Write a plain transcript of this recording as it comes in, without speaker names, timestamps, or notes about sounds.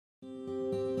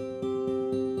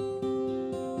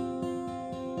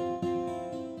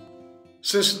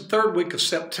Since the third week of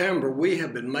September, we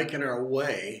have been making our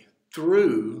way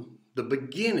through the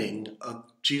beginning of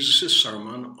Jesus'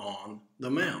 Sermon on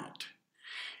the Mount.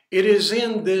 It is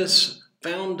in this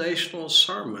foundational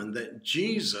sermon that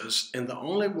Jesus, in the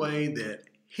only way that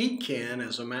he can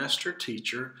as a master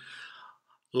teacher,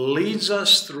 leads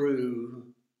us through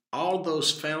all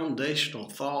those foundational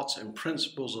thoughts and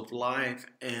principles of life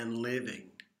and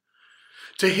living.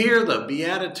 To hear the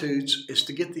Beatitudes is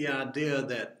to get the idea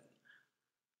that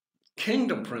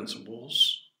kingdom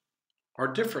principles are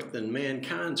different than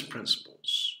mankind's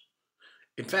principles.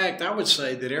 In fact, I would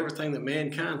say that everything that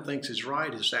mankind thinks is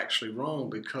right is actually wrong,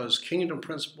 because kingdom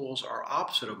principles are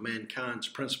opposite of mankind's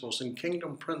principles, and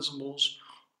kingdom principles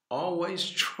always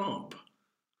trump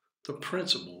the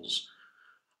principles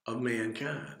of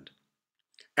mankind.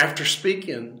 After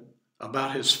speaking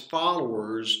about his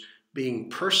followers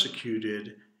being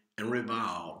persecuted and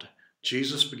reviled,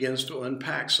 Jesus begins to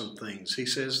unpack some things. He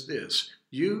says this: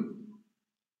 you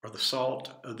are the salt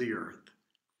of the earth.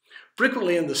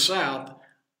 Frequently in the South,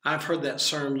 I've heard that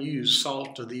term used,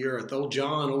 salt of the earth. Old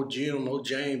John, old Jim, old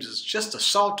James is just a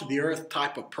salt of the earth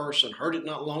type of person. Heard it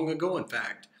not long ago, in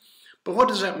fact. But what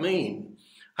does that mean?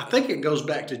 I think it goes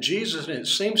back to Jesus, and it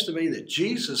seems to me that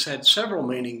Jesus had several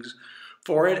meanings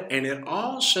for it, and it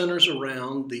all centers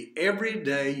around the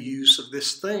everyday use of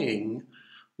this thing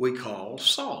we call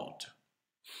salt.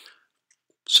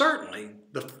 Certainly,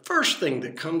 the first thing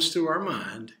that comes to our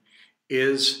mind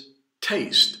is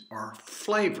taste or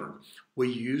flavor.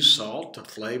 We use salt to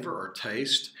flavor or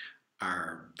taste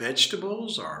our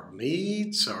vegetables, our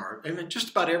meats, and just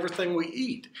about everything we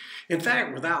eat. In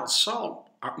fact, without salt,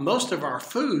 most of our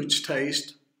foods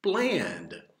taste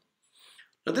bland.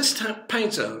 Now, this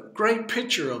paints a great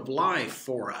picture of life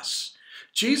for us.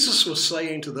 Jesus was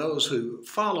saying to those who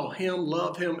follow him,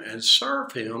 love him, and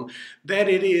serve him that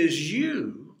it is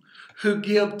you who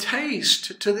give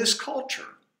taste to this culture.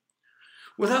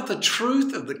 Without the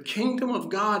truth of the kingdom of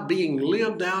God being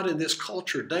lived out in this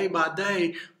culture day by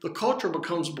day, the culture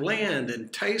becomes bland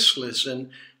and tasteless and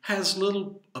has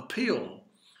little appeal.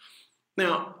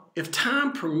 Now, if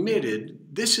time permitted,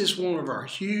 this is one of our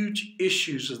huge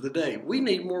issues of the day. We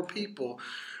need more people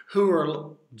who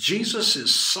are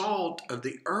Jesus' salt of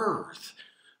the earth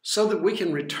so that we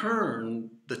can return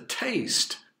the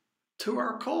taste to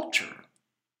our culture.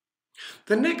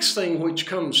 The next thing which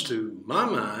comes to my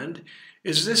mind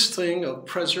is this thing of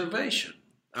preservation.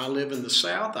 I live in the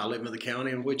South. I live in the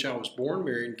county in which I was born,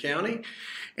 Marion County,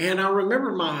 and I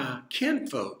remember my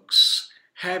kinfolks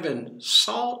having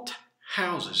salt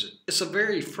houses. It's a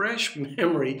very fresh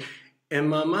memory in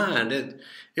my mind.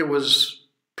 It was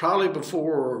probably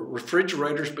before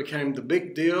refrigerators became the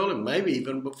big deal, and maybe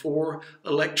even before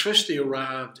electricity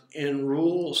arrived in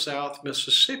rural South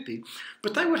Mississippi.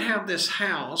 But they would have this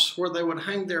house where they would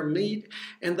hang their meat,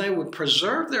 and they would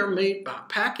preserve their meat by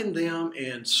packing them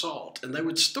in salt, and they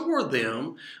would store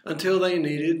them until they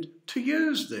needed to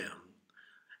use them.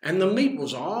 And the meat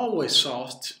was always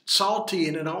salty,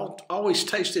 and it always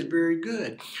tasted very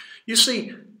good. You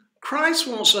see, Christ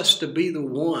wants us to be the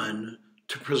one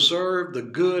to preserve the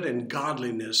good and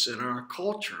godliness in our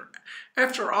culture.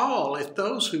 After all, if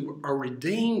those who are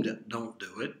redeemed don't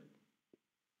do it,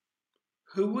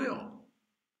 who will?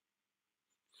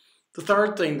 The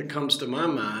third thing that comes to my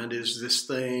mind is this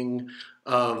thing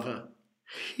of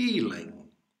healing.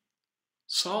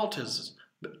 Salt has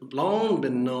long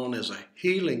been known as a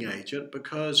healing agent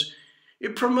because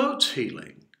it promotes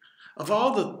healing. Of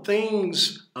all the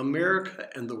things America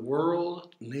and the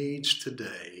world needs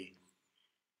today,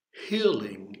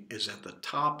 healing is at the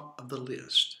top of the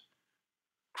list.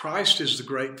 Christ is the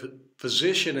great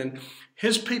physician, and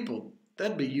his people,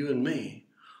 that'd be you and me,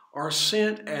 are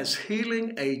sent as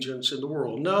healing agents in the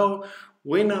world. No,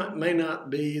 we may not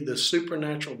be the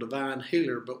supernatural divine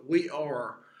healer, but we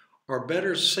are, or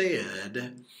better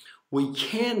said, we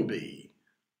can be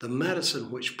the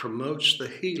medicine which promotes the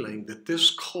healing that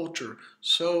this culture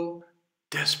so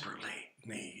desperately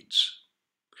needs.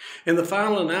 In the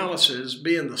final analysis,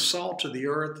 being the salt of the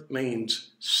earth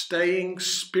means staying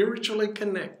spiritually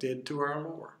connected to our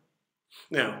Lord.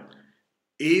 Now,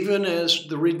 even as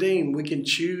the redeemed, we can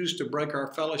choose to break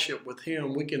our fellowship with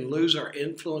him. We can lose our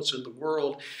influence in the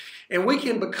world, and we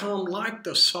can become like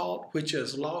the salt which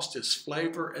has lost its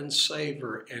flavor and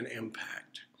savor and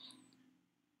impact.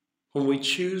 When we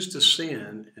choose to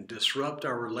sin and disrupt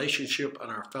our relationship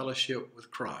and our fellowship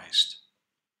with Christ,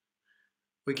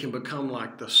 we can become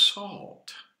like the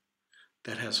salt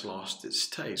that has lost its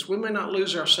taste. We may not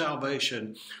lose our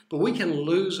salvation, but we can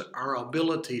lose our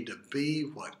ability to be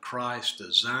what Christ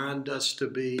designed us to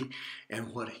be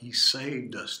and what he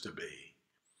saved us to be.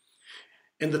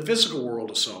 In the physical world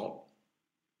of salt,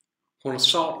 when a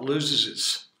salt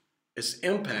loses its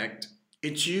impact,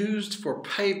 it's used for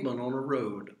pavement on a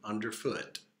road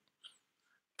underfoot.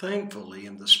 Thankfully,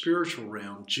 in the spiritual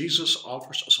realm, Jesus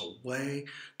offers us a way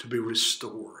to be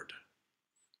restored.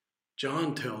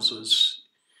 John tells us,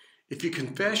 if you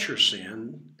confess your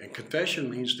sin, and confession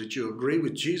means that you agree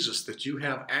with Jesus that you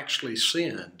have actually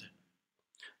sinned,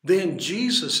 then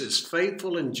Jesus is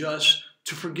faithful and just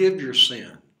to forgive your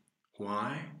sin.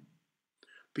 Why?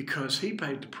 Because he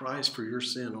paid the price for your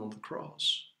sin on the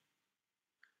cross.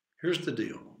 Here's the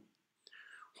deal.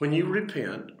 When you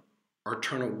repent or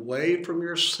turn away from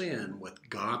your sin with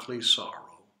godly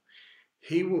sorrow,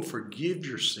 he will forgive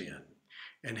your sin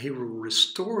and he will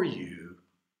restore you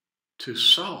to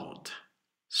salt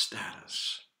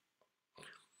status.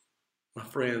 My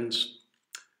friends,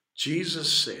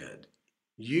 Jesus said,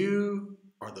 you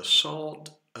are the salt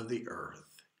of the earth.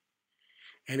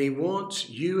 And he wants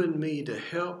you and me to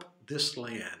help this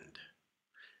land.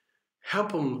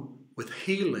 Help them with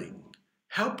healing.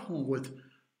 Help them with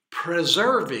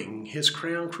preserving his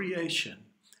crown creation.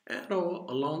 And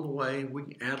along the way, we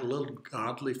can add a little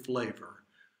godly flavor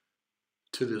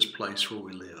to this place where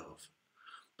we live.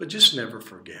 But just never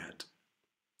forget,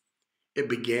 it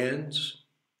begins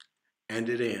and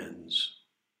it ends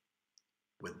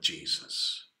with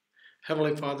Jesus.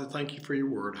 Heavenly Father, thank you for your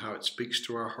word, how it speaks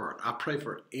to our heart. I pray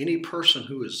for any person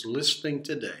who is listening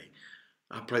today.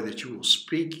 I pray that you will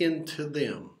speak into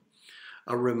them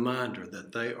a reminder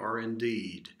that they are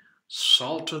indeed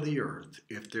salt of the earth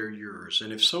if they're yours.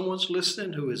 And if someone's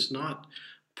listening who is not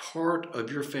part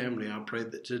of your family, I pray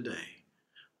that today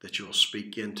that you'll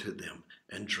speak into them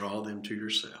and draw them to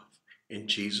yourself. In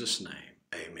Jesus' name,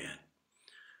 amen.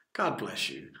 God bless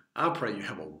you. I pray you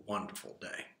have a wonderful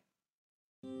day.